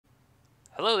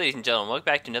Hello, ladies and gentlemen. Welcome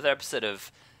back to another episode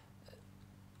of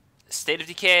State of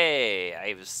Decay.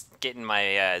 I was getting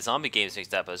my zombie games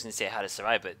mixed up. I was going to say How to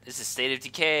Survive, but this is State of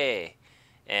Decay.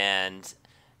 And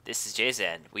this is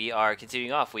Jayzan. We are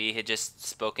continuing off. We had just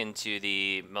spoken to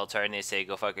the military and they say,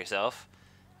 go fuck yourself.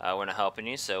 We're not helping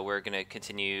you, so we're going to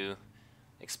continue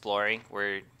exploring.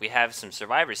 We have some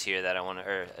survivors here that I want to,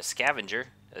 or a scavenger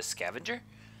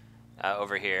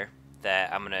over here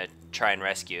that I'm going to try and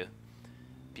rescue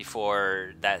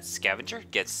before that scavenger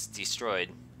gets destroyed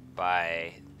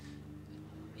by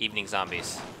evening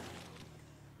zombies.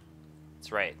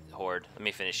 That's right, horde. Let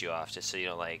me finish you off just so you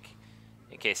don't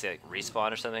in case they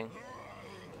respawn or something.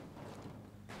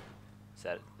 Is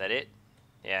that it?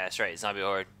 Yeah, that's right, zombie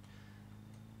horde.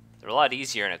 They're a lot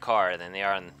easier in a car than they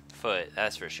are on foot,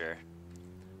 that's for sure.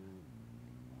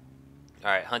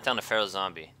 Alright, hunt down a feral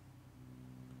zombie.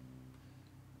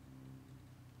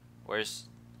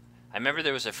 I remember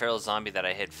there was a feral zombie that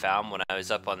I had found when I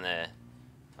was up on the...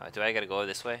 do I gotta go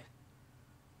this way?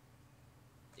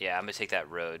 Yeah, I'm gonna take that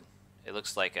road. It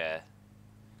looks like a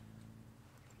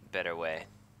better way.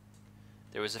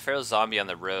 There was a feral zombie on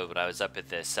the road when I was up at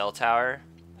the cell tower.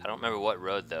 I don't remember what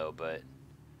road though, but...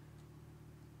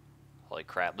 Holy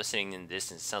crap, listening in the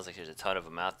distance, it sounds like there's a ton of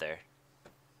them out there.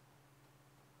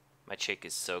 My chick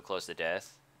is so close to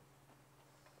death.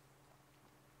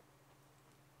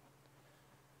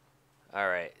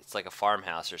 Alright, it's like a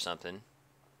farmhouse or something.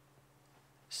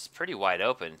 This is pretty wide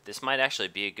open. This might actually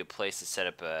be a good place to set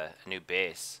up a new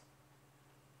base.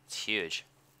 It's huge.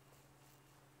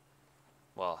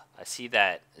 Well, I see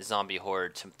that zombie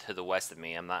horde to the west of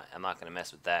me. I'm not gonna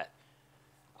mess with that.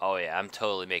 Oh yeah, I'm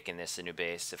totally making this a new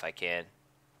base if I can.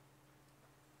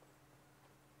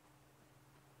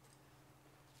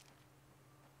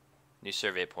 New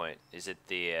survey point. Is it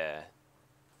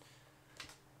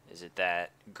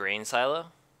that grain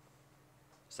silo?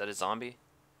 Is that a zombie?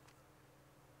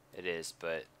 It is,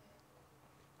 but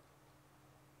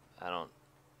I don't...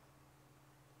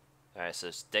 Alright, so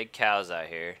there's dead cows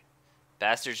out here.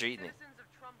 Bastards are eating it. Citizens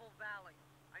of Trumbull Valley,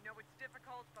 I know it's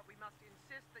difficult, but we must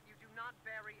insist that you do not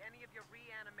bury any of your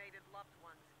reanimated loved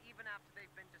ones, even after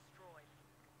they've been destroyed.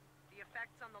 The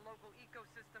effects on the local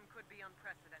ecosystem could be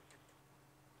unprecedented.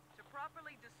 To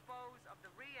properly dispose of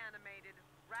the reanimated,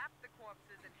 wrap the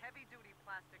corpses in heavy-duty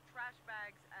plastic trash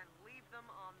bags and leave them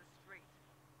on the street.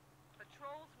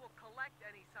 Patrols will collect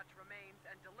any such remains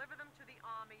and deliver them to the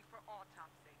army for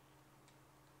autopsy.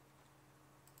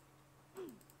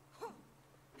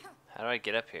 How do I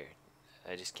get up here?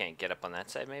 I just can't get up on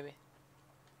that side, maybe?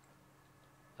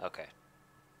 Okay.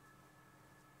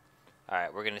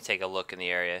 Alright, we're gonna take a look in the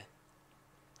area.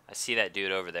 I see that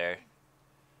dude over there.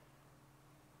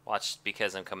 Watch,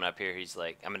 because I'm coming up here, he's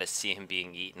like, I'm gonna see him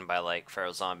being eaten by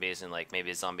feral zombies and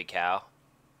maybe a zombie cow.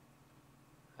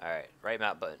 Alright, right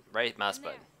mouse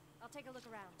button. I'll take a look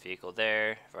around. Vehicle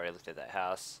there. I've already looked at that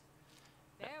house.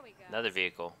 There we go. Another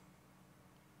vehicle.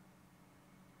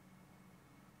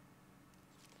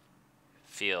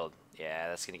 Field. Yeah,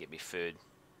 that's gonna get me food.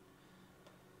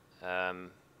 Okay,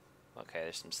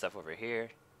 there's some stuff over here.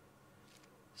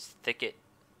 Thicket.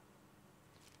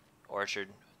 Orchard.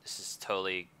 This is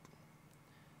totally...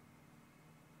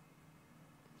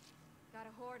 Got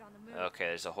a horde on the move. Okay,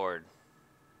 there's a horde.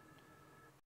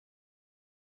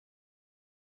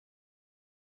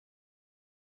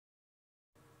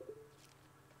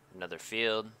 Another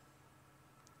field.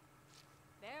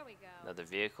 There we go. Another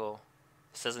vehicle.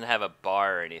 This doesn't have a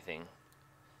bar or anything.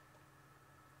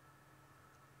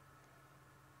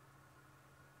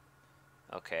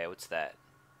 Okay, what's that?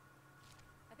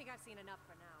 I think I've seen enough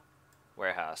for now.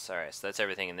 Warehouse. Alright, so that's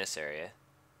everything in this area.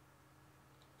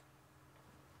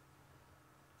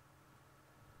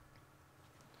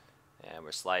 And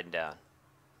we're sliding down.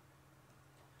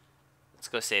 Let's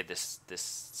go save this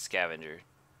scavenger.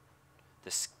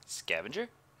 This scavenger?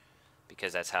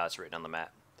 Because that's how it's written on the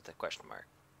map with a question mark.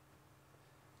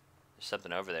 There's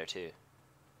something over there too.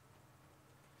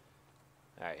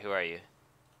 Alright, who are you?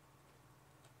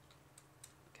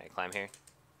 Can I climb here?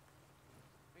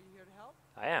 Are you here to help?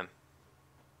 I am.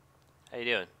 How you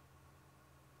doing?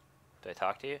 Do I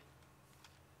talk to you?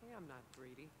 Hey, I'm not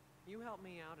greedy. You help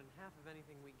me out and half of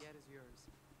anything we get is yours.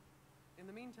 In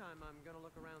the meantime, I'm gonna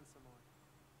look around some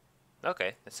more.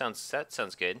 Okay, that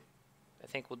sounds good. I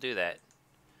think we'll do that.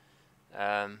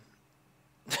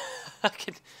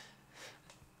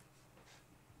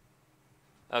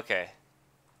 Okay.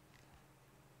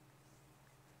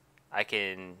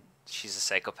 She's a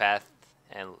psychopath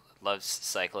and loves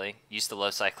cycling. Used to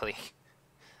love cycling.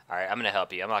 Alright, I'm gonna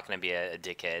help you. I'm not gonna be a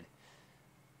dickhead.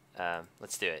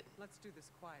 Let's do it. Let's do this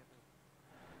quietly.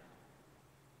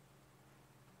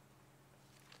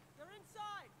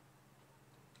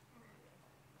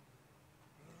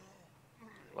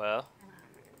 Well,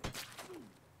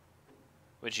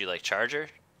 would you like charge her?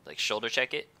 Like shoulder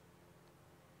check it?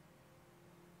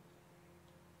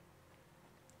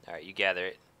 Alright, you gather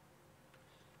it.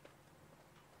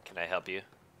 Can I help you?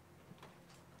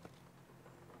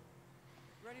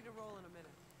 Ready to roll in a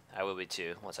minute. I will be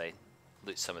too, once I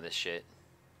loot some of this shit.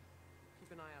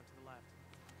 Keep an eye out to the left.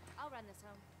 I'll run this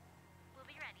home. We'll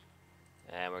be ready.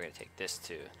 And we're gonna take this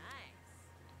too. Nice.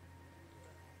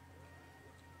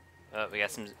 Oh, we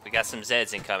got some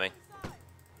Zeds incoming.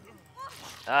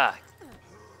 Ah.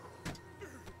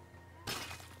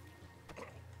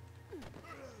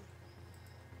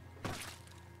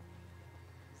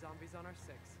 Zombies on our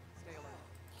 6. Stay alert.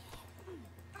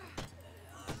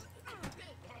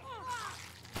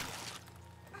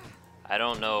 I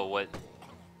don't know what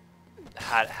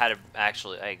how to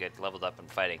actually I get leveled up in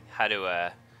fighting. How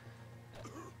to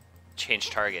change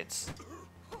targets.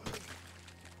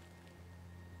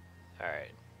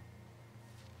 Alright.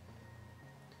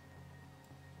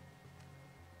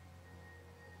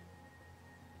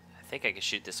 I think I can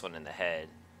shoot this one in the head.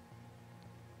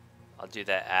 I'll do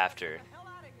that after. Get the hell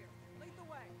out of here. Lead the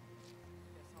way.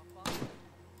 Guess I'll follow.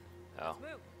 Oh.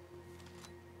 Move.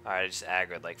 Alright, I just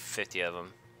aggroed like 50 of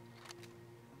them.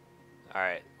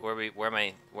 Alright, where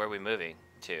are we moving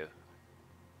to?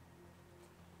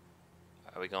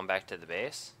 Are we going back to the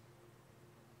base?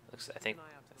 I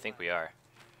think we are.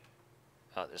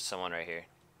 Oh, there's someone right here.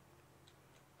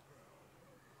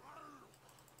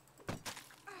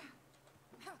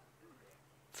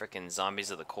 Frickin'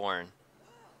 zombies of the corn.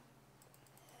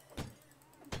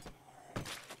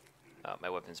 Oh, my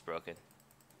weapon's broken.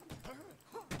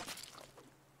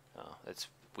 Oh, it's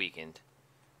weakened.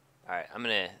 Alright, I'm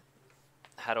gonna...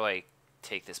 How do I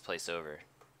take this place over?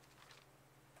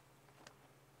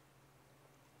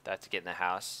 Do I have to get in the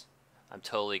house? I'm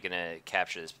totally gonna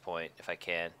capture this point if I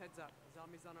can. Heads up.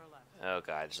 Zombies on our left. Oh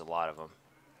god, there's a lot of them.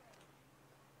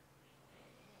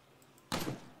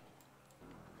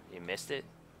 You missed it?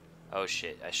 Oh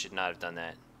shit, I should not have done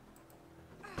that.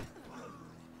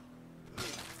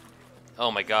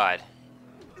 Oh my god.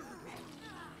 Looks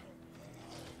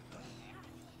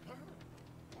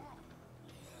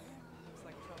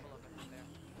like trouble up ahead there.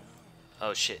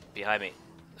 Oh shit, behind me.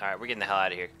 Alright, we're getting the hell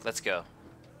out of here. Let's go.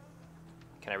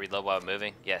 Can I reload while I'm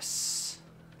moving? Yes.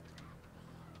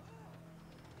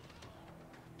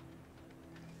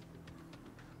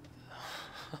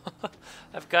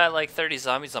 I've got like 30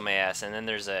 zombies on my ass, and then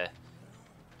there's a... Heads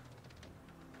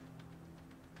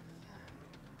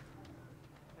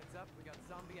up. We got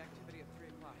zombie activity at 3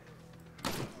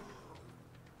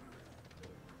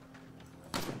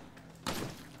 o'clock.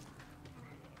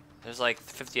 There's like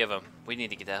 50 of them. We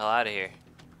need to get the hell out of here.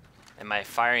 And my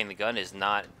firing the gun is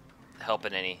not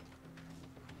helping any.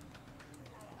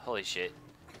 Holy shit.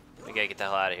 We gotta get the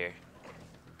hell out of here.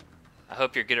 I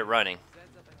hope you're good at running.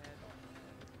 Zed's up ahead.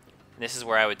 This is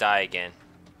where I would die again.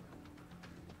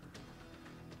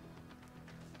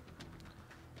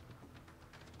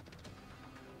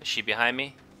 Is she behind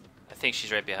me? I think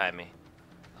she's right behind me.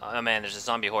 Oh man, there's a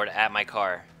zombie horde at my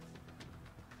car.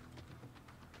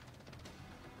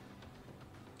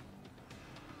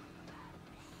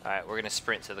 Alright, we're gonna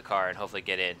sprint to the car and hopefully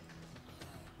get in.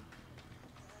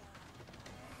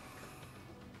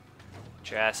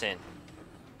 Get your ass in.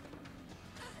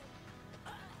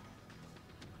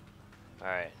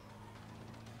 Alright.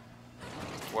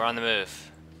 We're on the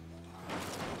move.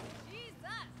 Jesus,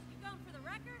 you going for the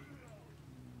record?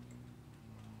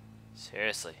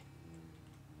 Seriously.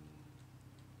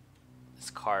 This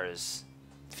car is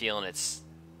feeling its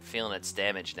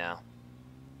damage now.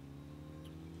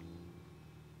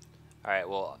 Alright,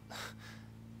 well,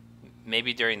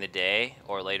 maybe during the day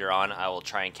or later on I will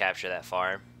try and capture that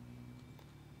farm.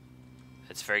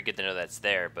 It's very good to know that's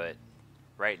there, but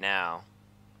right now,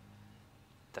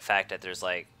 the fact that there's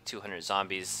like 200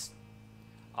 zombies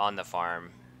on the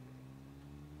farm.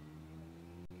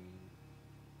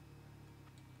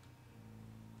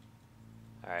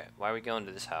 Alright, why are we going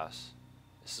to this house?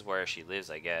 This is where she lives,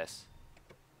 I guess.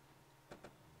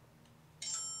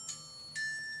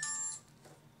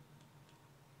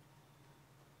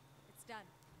 It's done.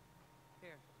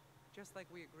 Here. Just like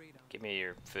we agreed on. Give me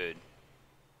your food.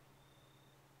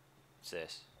 What's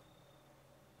this?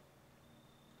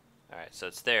 Alright, so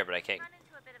it's there, but I can't... Run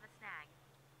into a bit of a snag.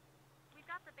 We've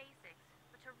got the basics,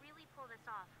 but to really pull this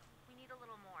off, we need a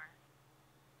little more.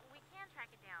 We can track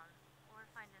it down, or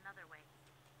find another way.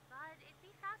 But it'd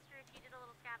be faster if you did a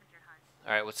little scavenger hunt.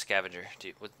 Alright, what's scavenger?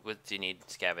 What do you need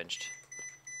scavenged?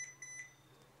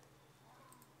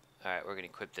 Alright, we're gonna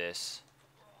equip this.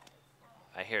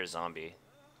 I hear a zombie.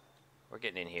 We're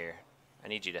getting in here. I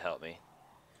need you to help me.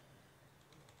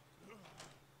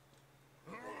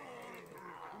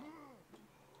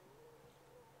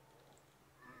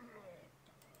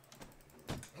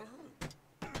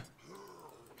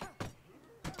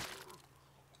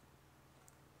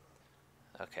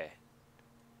 Okay.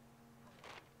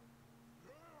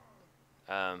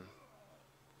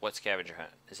 What scavenger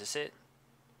hunt? Is this it?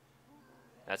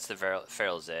 That's the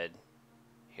feral Zed.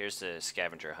 Here's the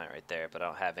scavenger hunt right there, but I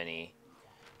don't have any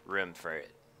room for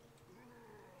it.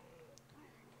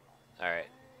 Alright.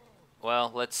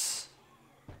 Well, let's...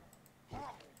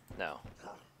 No.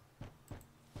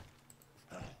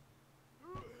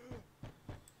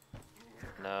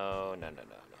 No, no, no, no,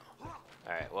 no.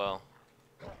 Alright, well...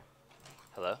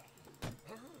 Hello?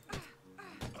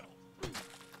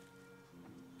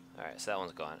 Alright, so that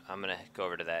one's gone. I'm gonna go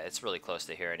over to that. It's really close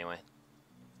to here anyway.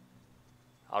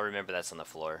 I'll remember that's on the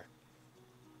floor.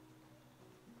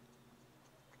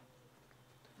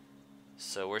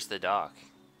 So where's the dock?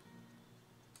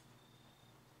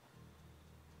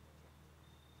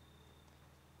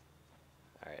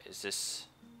 Alright, is this...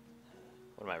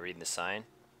 What am I reading, the sign?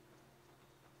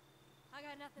 I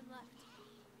got nothing left.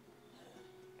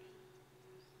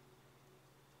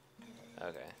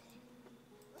 Okay.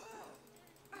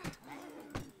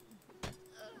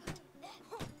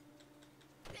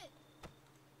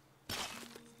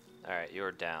 Alright,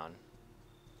 you're down.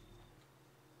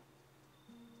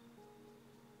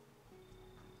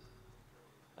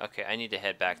 Okay, I need to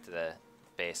head back to the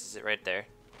base. Is it right there?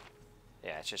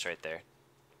 Yeah, it's just right there.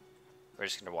 We're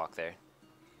just gonna walk there.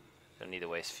 Don't need to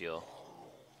waste fuel.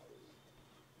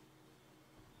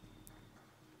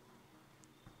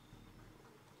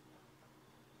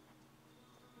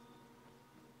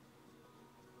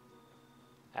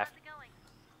 How's it going?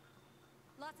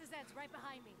 Lots of Zeds right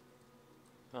behind me.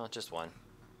 Well, just one.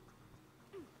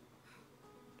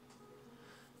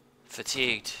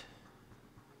 Fatigued.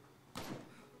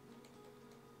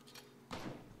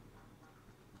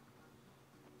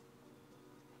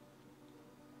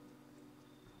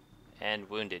 And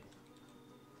wounded.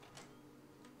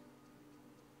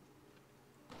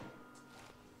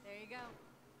 There you go.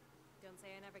 Don't say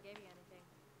I never gave you anything.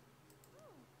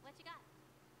 What you got?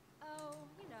 Oh,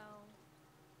 you know,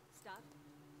 stuff.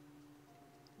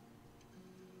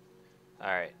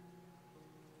 Alright.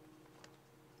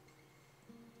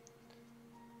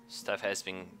 Stuff has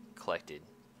been collected.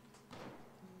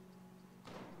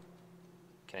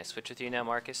 Can I switch with you now,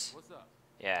 Marcus? What's up?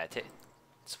 Yeah,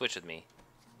 switch with me.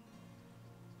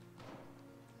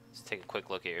 Let's take a quick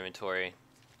look at your inventory.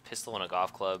 Pistol and a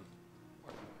golf club,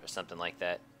 or something like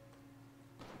that.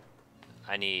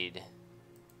 I need...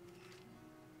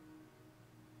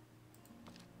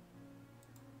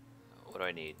 What do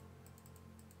I need?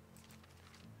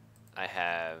 I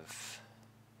have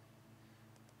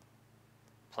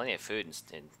plenty of food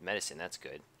and medicine, that's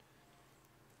good.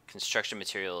 Construction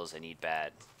materials I need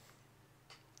bad.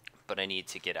 But I need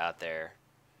to get out there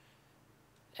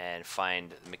and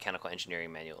find the mechanical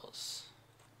engineering manuals,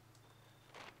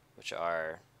 which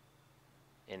are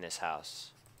in this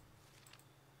house.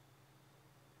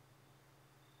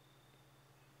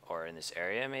 Or in this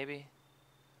area, maybe?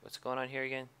 What's going on here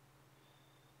again?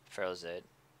 Feral Zed.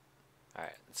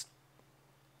 Alright, let's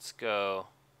go.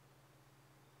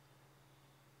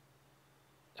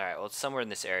 Alright, well, it's somewhere in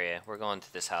this area. We're going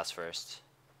to this house first.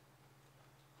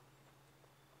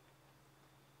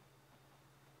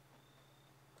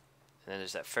 And then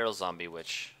there's that feral zombie,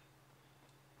 which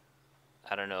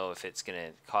I don't know if it's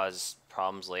gonna cause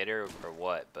problems later or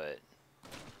what, but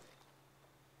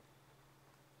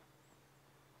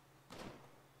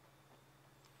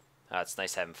it's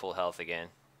nice having full health again.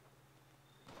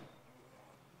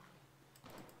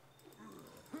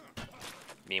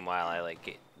 Meanwhile, I like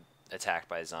get attacked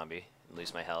by a zombie and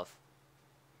lose my health.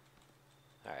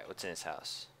 Alright, what's in his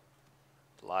house?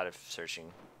 A lot of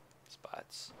searching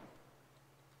spots.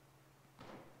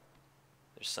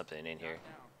 There's something in here.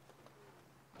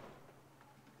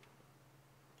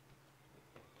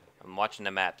 I'm watching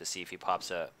the map to see if he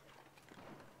pops up.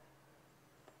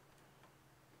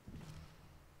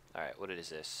 Alright, what is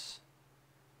this?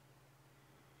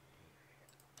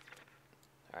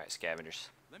 Alright, scavengers.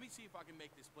 Let me see if I can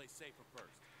make this place safer first.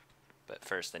 But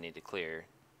first I need to clear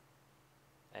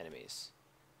enemies.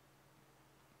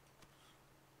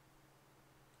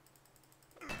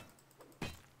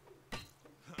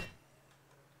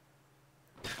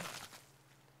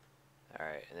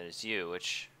 Alright, and there's you,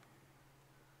 which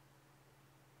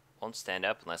won't stand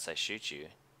up unless I shoot you.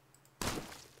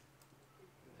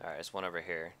 Alright, there's one over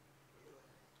here.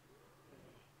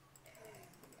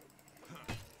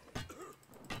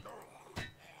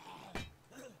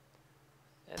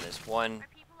 And there's one... Our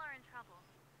people are in trouble.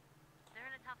 They're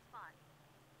in a tough spot.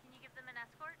 Can you give them an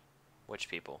escort? Which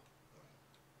people?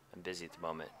 I'm busy at the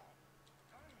moment.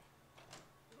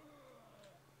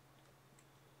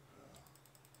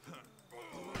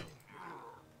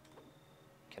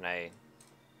 Can I...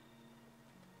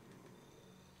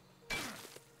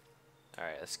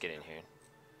 Alright, let's get in here.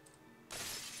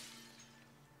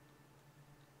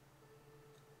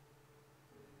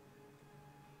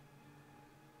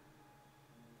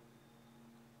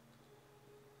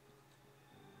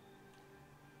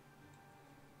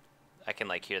 I can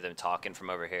like hear them talking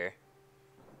from over here.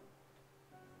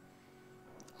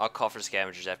 I'll call for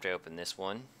scavengers after I open this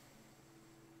one.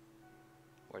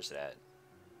 Where's it at?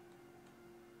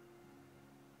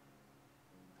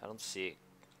 I don't see it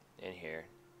in here.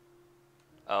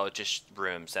 Oh, just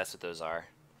rooms. That's what those are.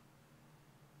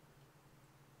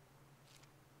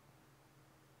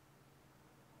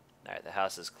 Alright, the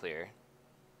house is clear.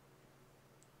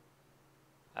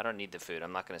 I don't need the food.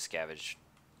 I'm not going to scavenge.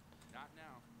 Not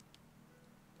now.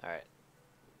 Alright.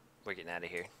 We're getting out of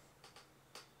here.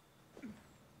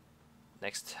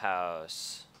 Next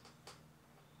house.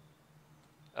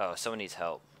 Oh, someone needs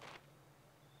help.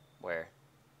 Where?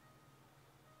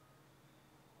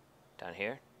 Down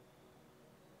here?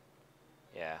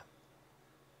 Yeah.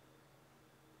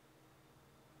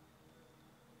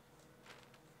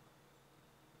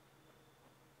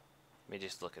 Let me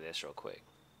just look at this real quick.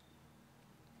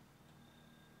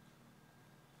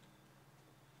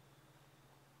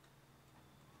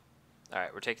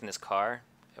 Alright, we're taking this car,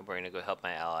 and we're going to go help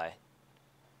my ally.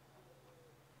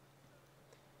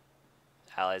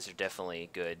 Allies are definitely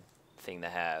a good thing to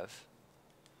have.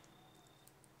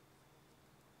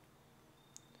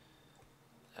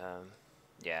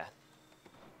 Yeah.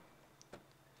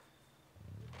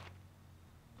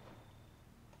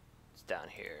 It's down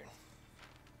here.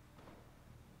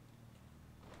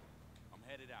 I'm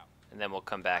headed out. And then we'll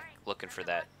come back looking for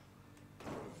that.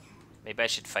 Maybe I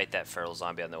should fight that feral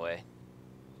zombie on the way.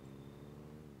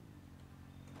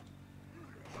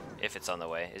 If it's on the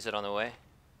way. Is it on the way?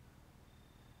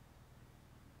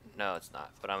 No, it's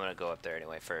not. But I'm going to go up there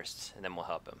anyway first, and then we'll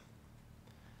help him.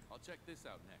 I'll check this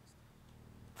out next.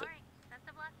 Alright, best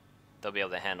of luck. They'll be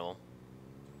able to handle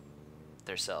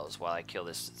themselves while I kill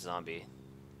this zombie.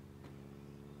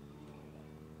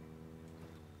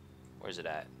 Where's it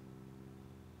at?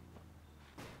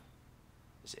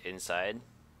 Is it inside?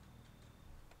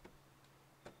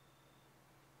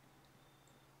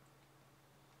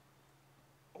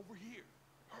 Over here.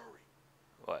 Hurry.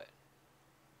 What?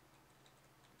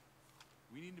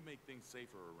 We need to make things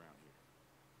safer around here.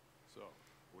 So,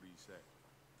 what do you say?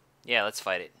 Yeah, let's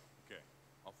fight it. Okay,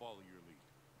 I'll follow your lead.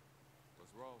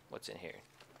 Let's roll. What's in here?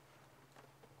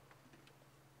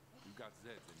 We've got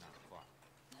Zeds at 9 o'clock.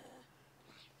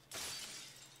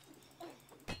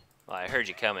 Well, I heard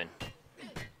you coming.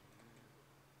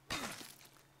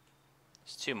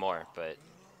 There's two more, but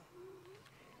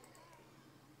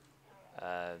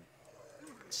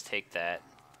let's take that.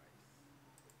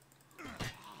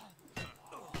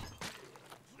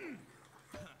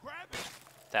 Grab it!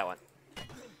 That one.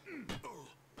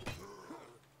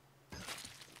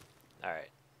 Alright.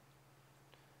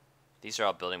 These are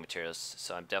all building materials,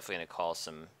 so I'm definitely gonna call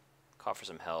for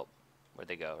some help. Where'd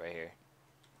they go? Right here.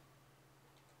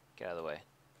 Get out of the way.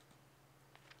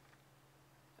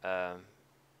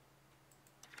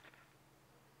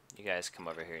 You guys come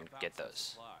over here and get those.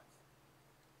 Supplies.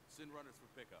 Send runners for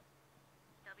pickup.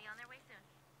 They'll be on their way soon.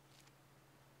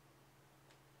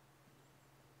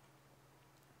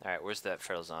 Alright, where's that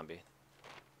feral zombie?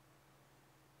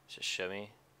 Just show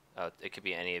me. Oh, it could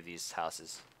be any of these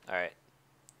houses. Alright.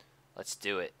 Let's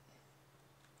do it.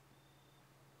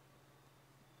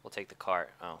 We'll take the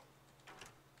cart. Oh.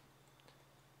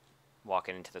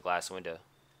 Walking into the glass window.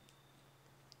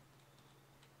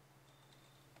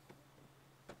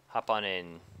 Hop on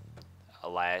in,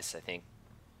 Elias, I think.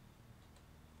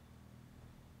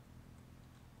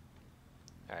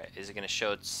 Alright, is it going to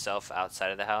show itself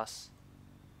outside of the house?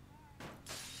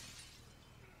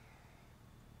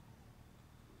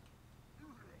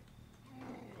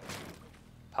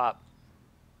 Pop.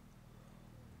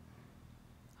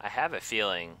 I have a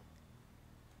feeling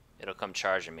it'll come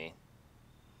charging me.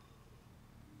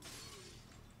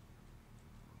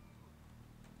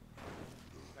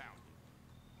 Found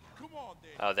it. Come on,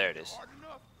 then. Oh, there it is. Hard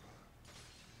enough.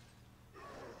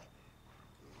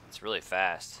 It's really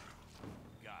fast.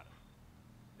 Got him.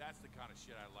 That's the kind of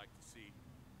shit I like to see.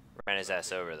 Ran his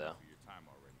ass over, though. For your time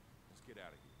already. Let's get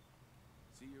out of here.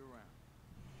 See you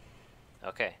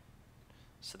around. Okay.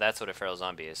 So that's what a feral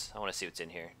zombie is. I want to see what's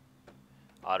in here.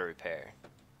 Auto repair.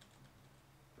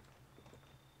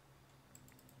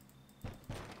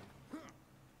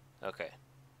 Okay.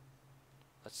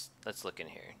 Let's look in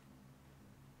here.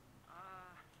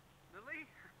 Lily?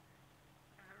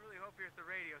 I really hope you're at the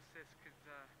radio, sis, because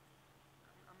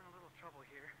I'm in a little trouble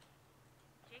here.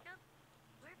 Jake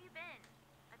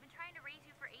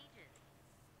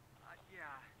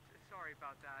sorry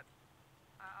about that.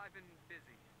 I've been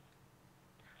busy.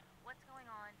 What's going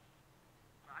on?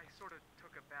 I sort of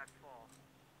took a bad fall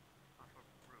off a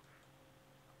roof.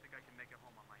 I think I can make it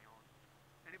home on my own.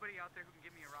 Anybody out there who can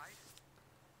give me a ride?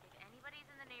 If anybody's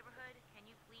in the neighborhood, can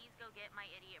you please go get my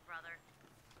idiot brother?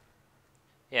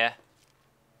 Yeah.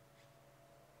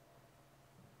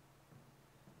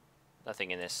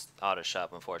 Nothing in this auto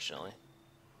shop, unfortunately.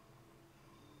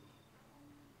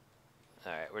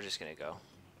 Alright, we're just gonna go.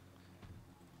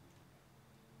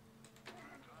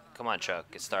 Come on, truck,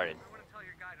 get started. I want to tell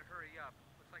your guy to hurry up.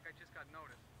 Looks like I just got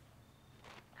noticed.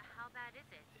 How bad is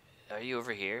it? Are you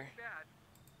over here? Bad.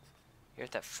 You're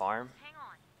at that farm? Hang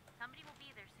on. Somebody will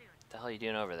be there soon. What the hell are you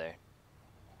doing over there?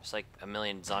 There's like a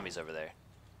million zombies over there.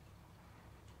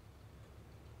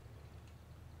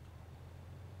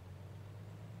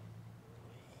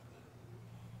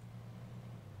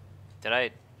 Did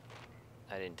I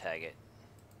didn't tag it.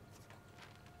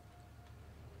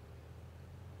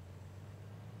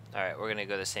 Alright, we're gonna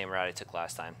go the same route I took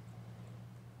last time.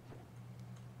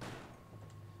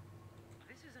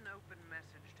 This is an open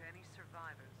message to any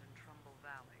survivors in Trumbull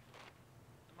Valley.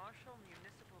 Marshall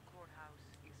Municipal Courthouse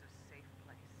is a safe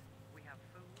place. We have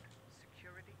food,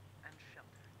 security, and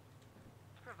shelter.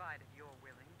 Provided you're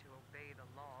willing to obey the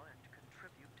law and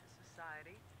contribute to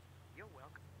society, you're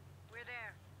welcome. We're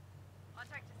there. I'll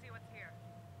check to see what's here.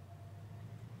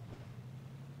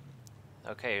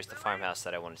 Okay, here's the farmhouse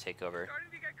that I want to take over. Starting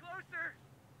to get closer.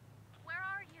 Where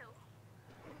are you?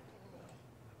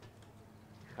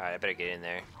 Alright, I better get in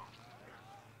there.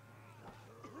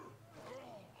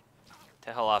 Get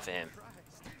the hell off of him.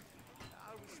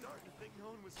 I was starting to think no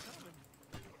one was coming.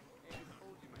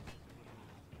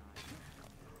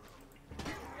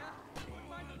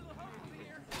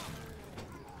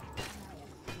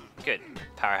 Good.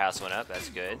 Powerhouse went up, that's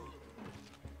good.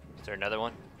 Is there another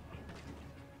one?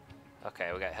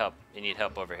 Okay, we got help. You need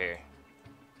help over here.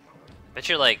 Bet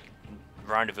you're like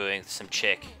rendezvousing with some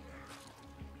chick.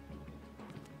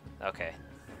 Okay.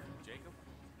 Jacob,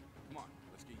 come on,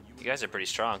 let's get you. You guys are pretty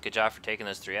strong. Good job for taking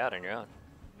those 3 out on your own.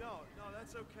 No,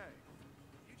 that's okay.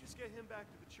 You just get him back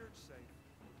to the church safe.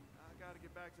 I gotta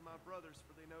get back to my brothers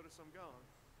before they notice I'm gone.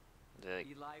 The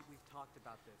Eli, we've talked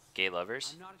about this. gay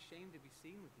lovers? I'm not ashamed to be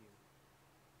seen with you.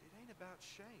 It ain't about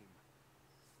shame.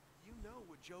 You know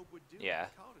what Job would do Yeah.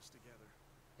 if he caught us together.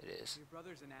 It is. Your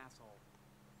brother's an asshole.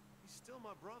 He's still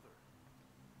my brother.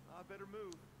 I better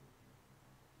move.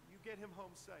 You get him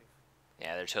home safe.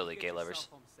 Yeah, they're totally Get gay yourself lovers.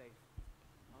 home safe.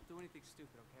 Don't do anything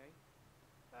stupid, okay?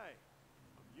 Hey,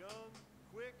 I'm young,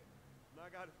 quick, and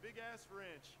I got a big ass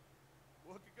wrench.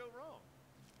 What could go wrong?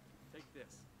 Take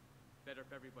this. Better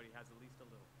if everybody has at least a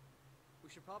little. We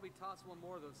should probably toss one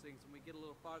more of those things when we get a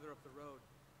little farther up the road.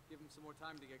 Give him some more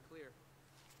time to get clear.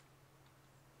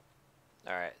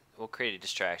 Alright, we'll create a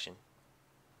distraction.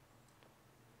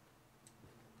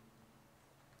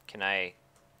 Can I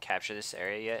capture this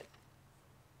area yet?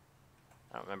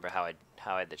 I don't remember how I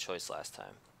had the choice last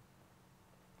time.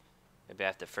 Maybe I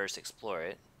have to first explore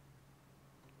it.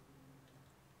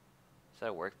 Is that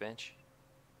a workbench?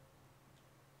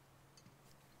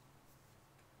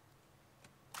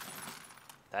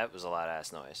 That was a loud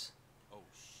ass noise. Oh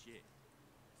shit.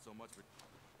 So much for.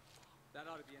 That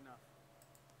ought to be enough.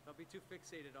 Don't be too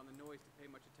fixated on the noise to pay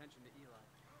much attention to Eli.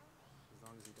 As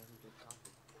long as he doesn't get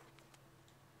coffee.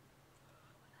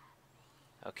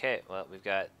 Okay, well, we've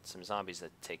got some zombies to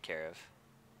take care of.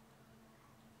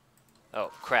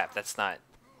 Oh, crap, that's not...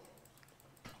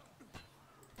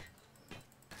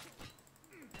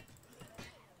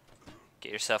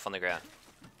 Get yourself on the ground.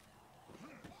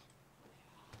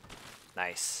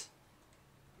 Nice.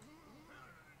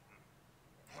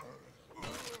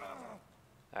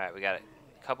 Alright, we got a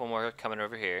couple more coming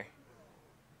over here.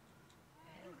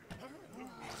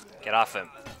 Get off him.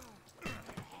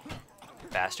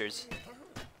 Bastards.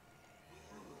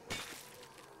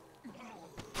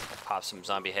 Pop some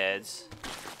zombie heads.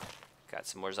 Got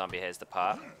some more zombie heads to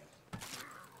pop.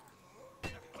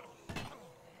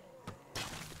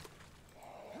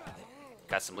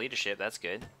 Got some leadership, that's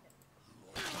good.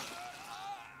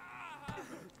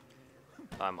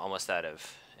 I'm almost out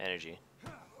of energy.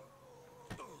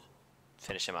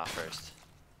 Finish him off first.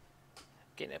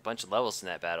 Getting a bunch of levels in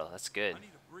that battle, that's good. I need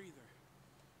a breather.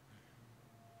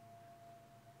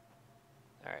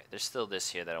 Alright, there's still this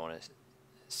here that I want to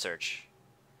search.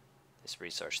 This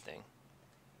resource thing.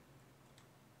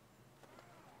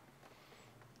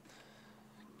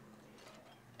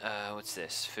 What's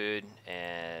this? Food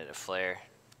and a flare.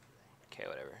 Okay,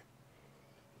 whatever.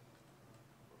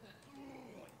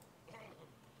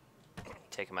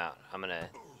 Take them out. I'm gonna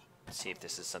see if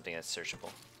this is something that's searchable.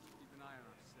 Keep an eye on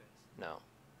our six. No.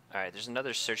 Alright, there's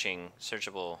another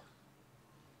searchable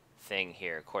thing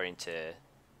here according to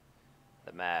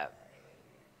the map.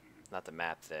 Not the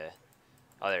map,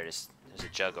 oh, there it is. There's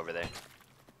a jug over there.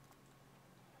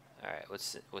 Alright,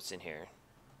 what's in here?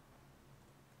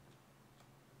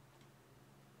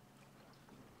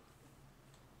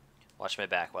 Watch my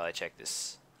back while I check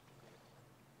this.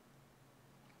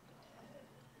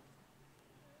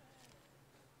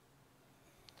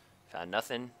 Found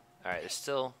nothing. Alright, there's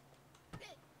still...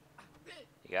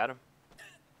 You got him?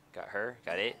 Got her?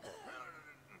 Got it?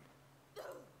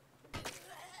 You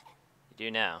do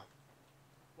now.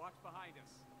 Watch behind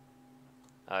us.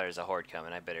 Oh, there's a horde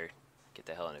coming. I better get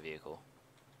the hell in a vehicle.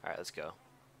 Alright, let's go.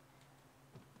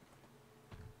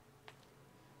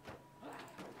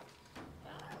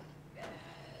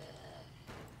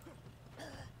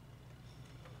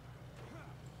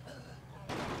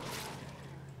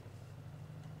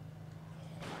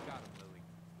 I got him, Lily.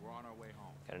 We're on our way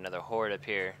home. Got another horde up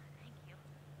here. Thank you.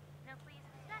 Now please,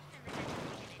 stash in the guys who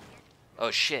get in here.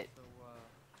 Oh shit. So, I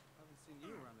haven't seen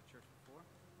you around the church before.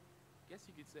 Guess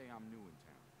you could say I'm new in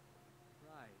town.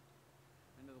 Right.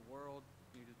 End of the world,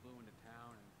 you just blew into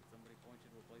town and somebody points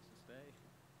you to a place to stay.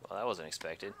 Well, that wasn't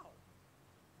expected.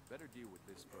 Better deal with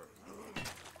this first.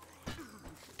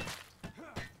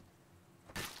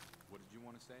 What did you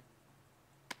want to say?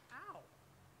 Ow!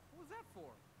 What was that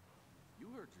for? You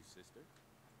heard your sister.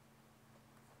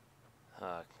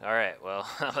 Alright, well,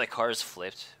 the car's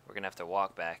flipped. We're gonna have to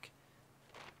walk back.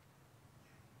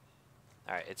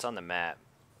 Alright, it's on the map.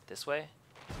 This way?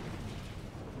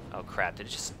 Oh crap, did it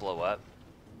just blow up?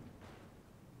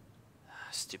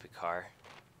 Stupid car.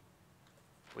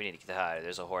 We need to get the hell out of here.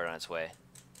 There's a horde on its way.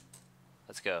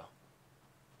 Let's go.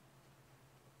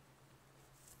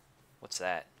 What's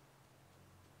that?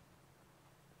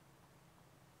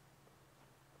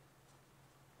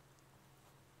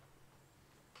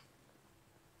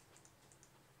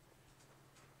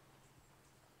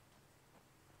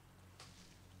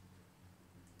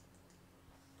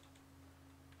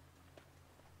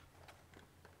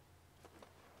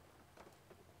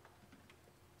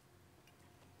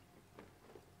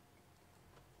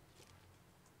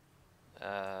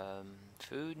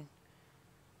 Food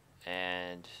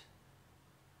and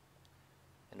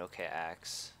an okay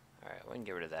axe. Alright, we can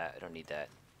get rid of that. I don't need that.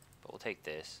 But we'll take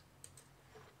this.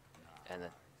 And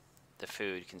the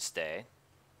food can stay.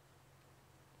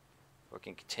 We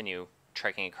can continue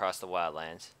trekking across the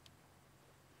wildlands.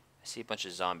 I see a bunch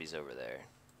of zombies over there.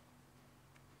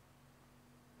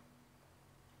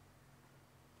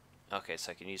 Okay,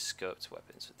 so I can use scoped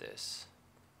weapons with this.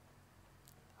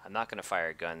 I'm not going to fire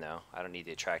a gun though. I don't need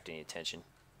to attract any attention.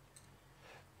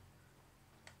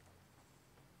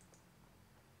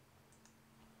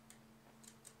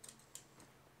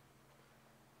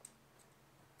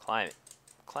 Climb it.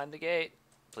 Climb the gate,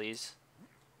 please.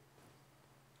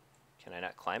 Can I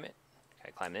not climb it? Can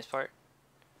I climb this part?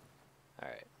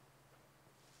 Alright.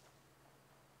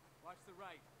 Watch the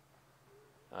right.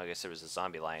 Oh, I guess there was a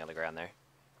zombie lying on the ground there.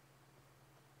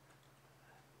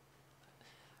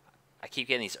 I keep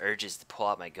getting these urges to pull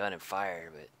out my gun and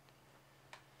fire, but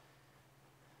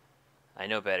I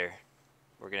know better.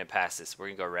 We're gonna pass this. We're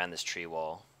gonna go around this tree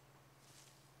wall.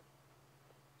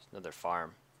 There's another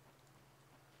farm.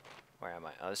 Where am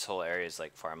I? Oh, this whole area is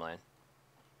like farmland.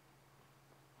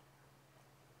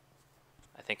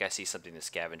 I think I see something to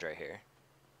scavenge right here.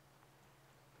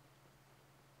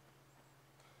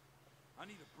 I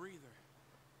need a breather.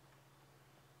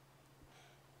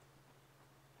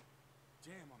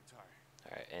 Damn, I'm tired.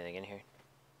 Alright, anything in here?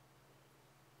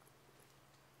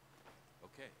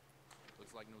 Okay.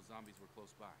 Looks like no zombies were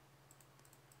close by.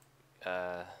 What's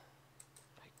I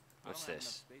don't have enough this?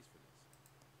 space for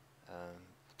this.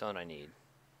 Don't I need?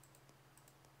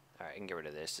 Alright, I can get rid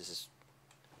of this. This is...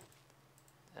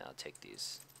 I'll take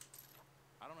these.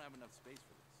 I don't have enough space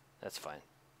for this. That's fine.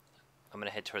 I'm gonna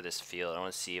head toward this field. I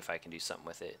want to see if I can do something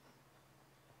with it.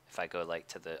 If I go like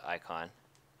to the icon.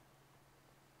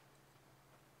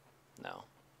 No.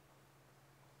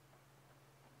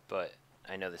 But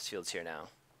I know this field's here now.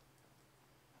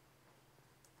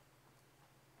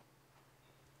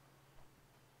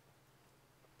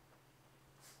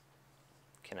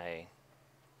 Can I...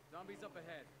 Zombies up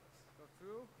ahead. Go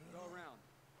through, go around.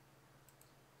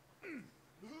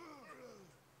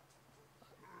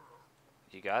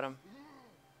 You got him?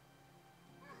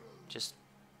 Just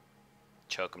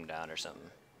choke him down or something.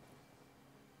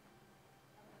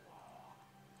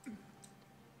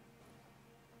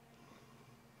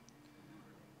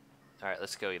 Alright,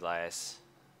 let's go, Elias.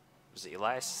 Was it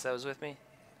Elias that was with me?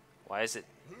 Why is it...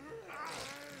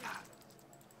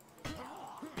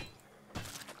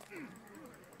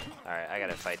 Alright, I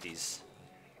gotta fight these.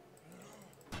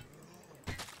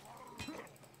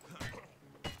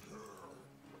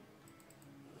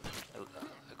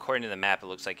 According to the map, it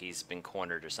looks like he's been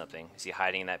cornered or something. Is he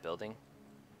hiding in that building?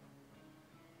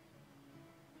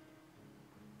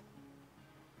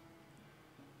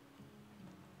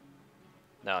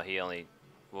 No, he only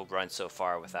will run so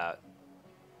far without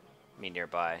me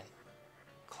nearby.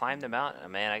 Climb the mountain? Oh,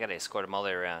 man, I gotta escort him all the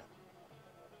way around.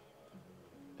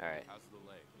 Alright. How's the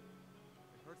leg?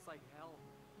 It hurts like hell.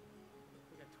 I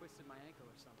think I twisted my ankle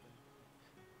or something.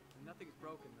 And nothing's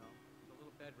broken though. With a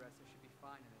little bed rest, I should be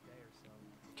fine in a day or so.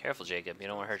 Careful, Jacob. You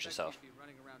don't want to hurt yourself. Be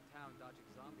running around town dodging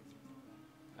zombies or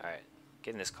something. Alright.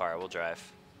 Get in this car. We'll drive.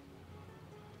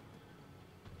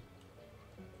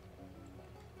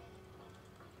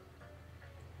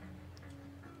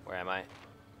 Where am I?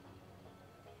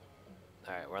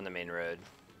 Alright, we're on the main road.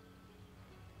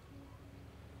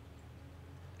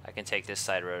 I can take this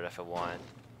side road if I want.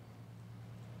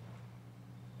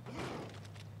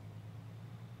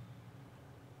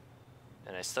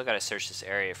 And I still gotta search this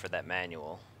area for that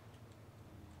manual.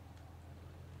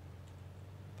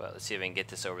 But let's see if I can get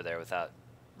this over there without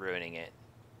ruining it.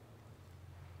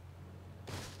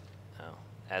 Oh,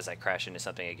 as I crash into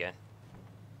something again.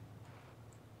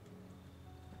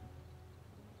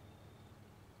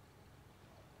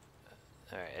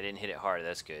 Alright, I didn't hit it hard,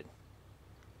 that's good.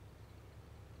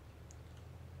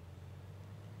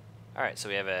 Alright, so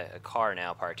we have a car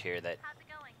now parked here that How's it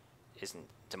going? isn't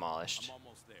demolished. I'm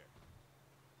almost there.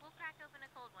 We'll crack open a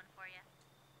cold one for you.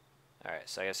 Alright,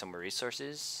 so I got some more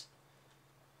resources.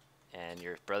 And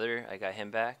your brother, I got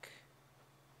him back.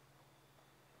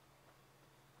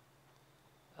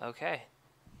 Okay.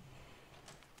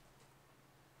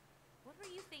 What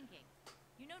were you thinking?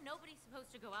 You know nobody's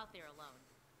supposed to go out there alone.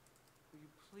 Will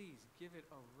you please give it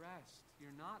a rest?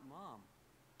 You're not Mom.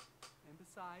 And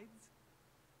besides,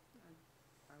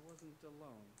 I wasn't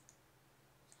alone.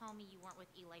 Tell me you weren't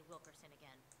with Eli Wilkerson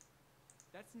again.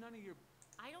 That's none of your...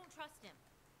 I don't trust him.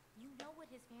 You know what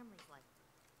his family's like.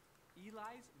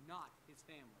 Eli's not his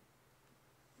family.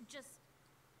 Just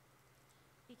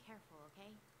be careful,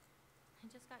 okay? I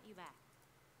just got you back.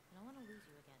 I don't want to lose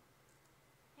you again.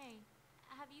 Hey,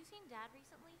 have you seen Dad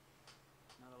recently?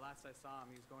 Now, the last I saw him,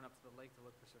 he was going up to the lake to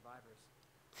look for survivors.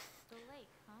 The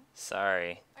lake, huh?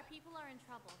 Sorry. Our people are in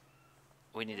trouble.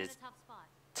 We need They're to in a tough spot.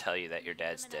 tell you that your Give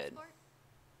dad's them an dead. escort?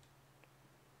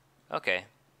 Okay.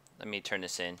 Let me turn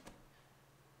this in.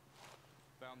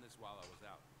 Found this while I was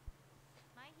out.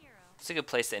 My hero. It's a good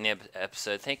place to end the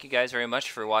episode. Thank you guys very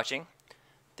much for watching.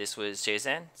 This was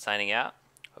Jayzan signing out.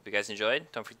 Hope you guys enjoyed.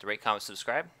 Don't forget to rate, comment,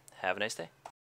 subscribe. Have a nice day.